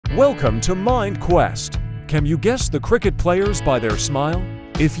Welcome to Mind Quest. Can you guess the cricket players by their smile?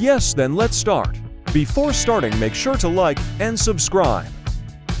 If yes, then let's start. Before starting, make sure to like and subscribe.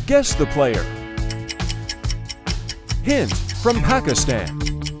 Guess the player. Hint: from Pakistan.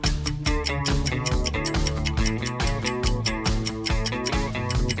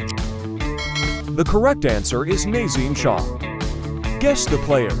 The correct answer is Nazim Shah. Guess the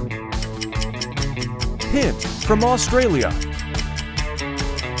player. Hint: from Australia.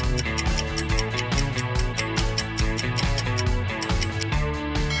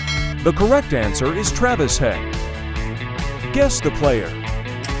 The correct answer is Travis Head. Guess the player.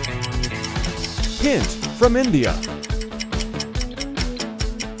 Hint: from India.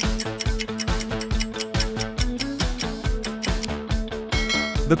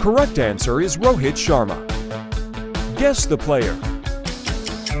 The correct answer is Rohit Sharma. Guess the player.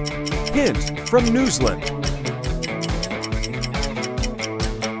 Hint: from New Zealand.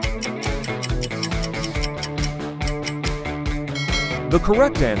 The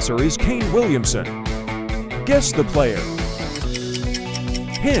correct answer is Kane Williamson. Guess the player.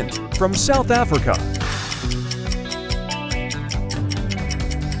 Hint: from South Africa.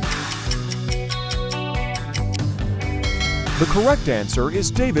 The correct answer is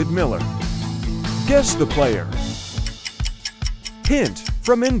David Miller. Guess the player. Hint: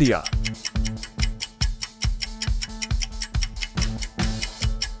 from India.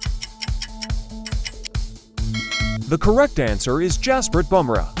 The correct answer is Jasprit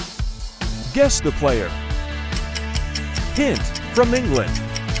Bumrah. Guess the player. Hint: from England.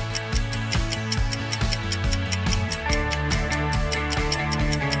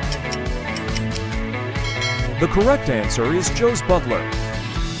 The correct answer is Jos Buttler.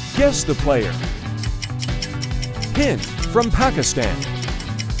 Guess the player. Hint: from Pakistan.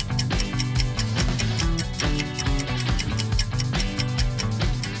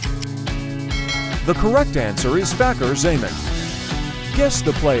 The correct answer is Fakhar Zaman. Guess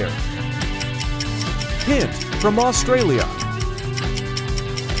the player. Hint: from Australia.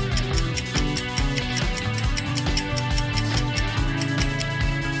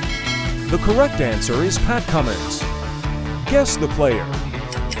 The correct answer is Pat Cummins. Guess the player.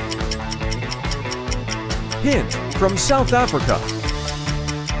 Hint: from South Africa.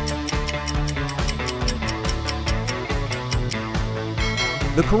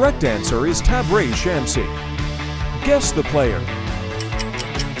 The correct answer is Tabraiz Shamsi. Guess the player.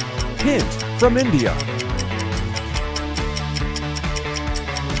 Hint: from India.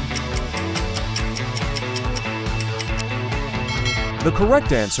 The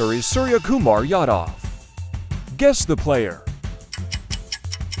correct answer is Surya Kumar Yadav. Guess the player.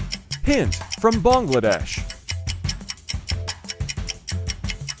 Hint: from Bangladesh.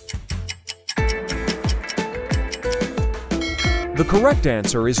 The correct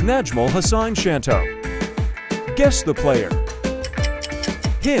answer is Najmul Hassain Shanto. Guess the player.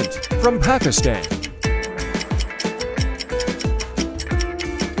 Hint: from Pakistan.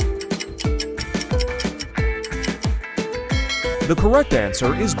 The correct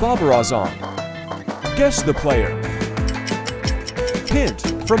answer is Babar Azam. Guess the player.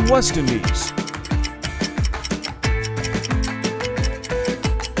 Hint: from West Indies.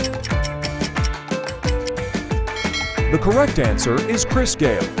 The correct answer is Chris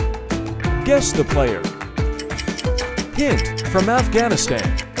Gale. Guess the player. Hint: from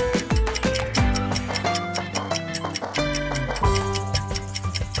Afghanistan.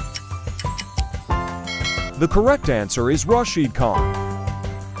 The correct answer is Rashid Khan.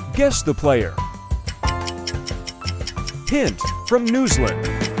 Guess the player. Hint: from New Zealand.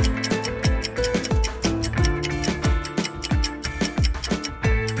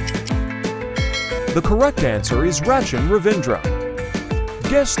 The correct answer is Rachin Ravindra.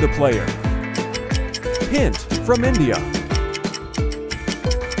 Guess the player. Hint: from India.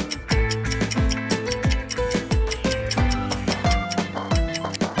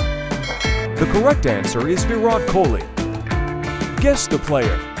 The correct answer is Virat Kohli. Guess the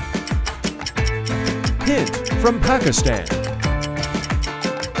player. Hint: from Pakistan.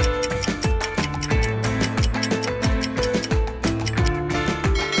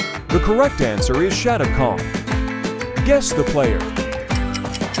 The correct answer is Shadab Khan. Guess the player.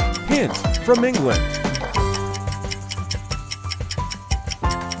 Hint: from England.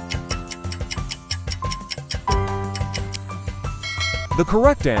 The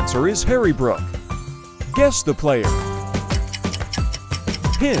correct answer is Harry Brook. Guess the player.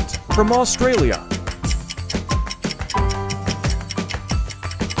 Hint: from Australia.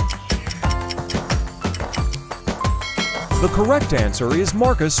 The correct answer is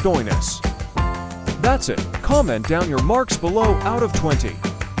Marcus Stoinis. That's it. Comment down your marks below out of 20.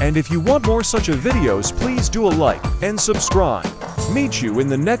 And if you want more such videos, please do a like and subscribe. Meet you in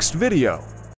the next video.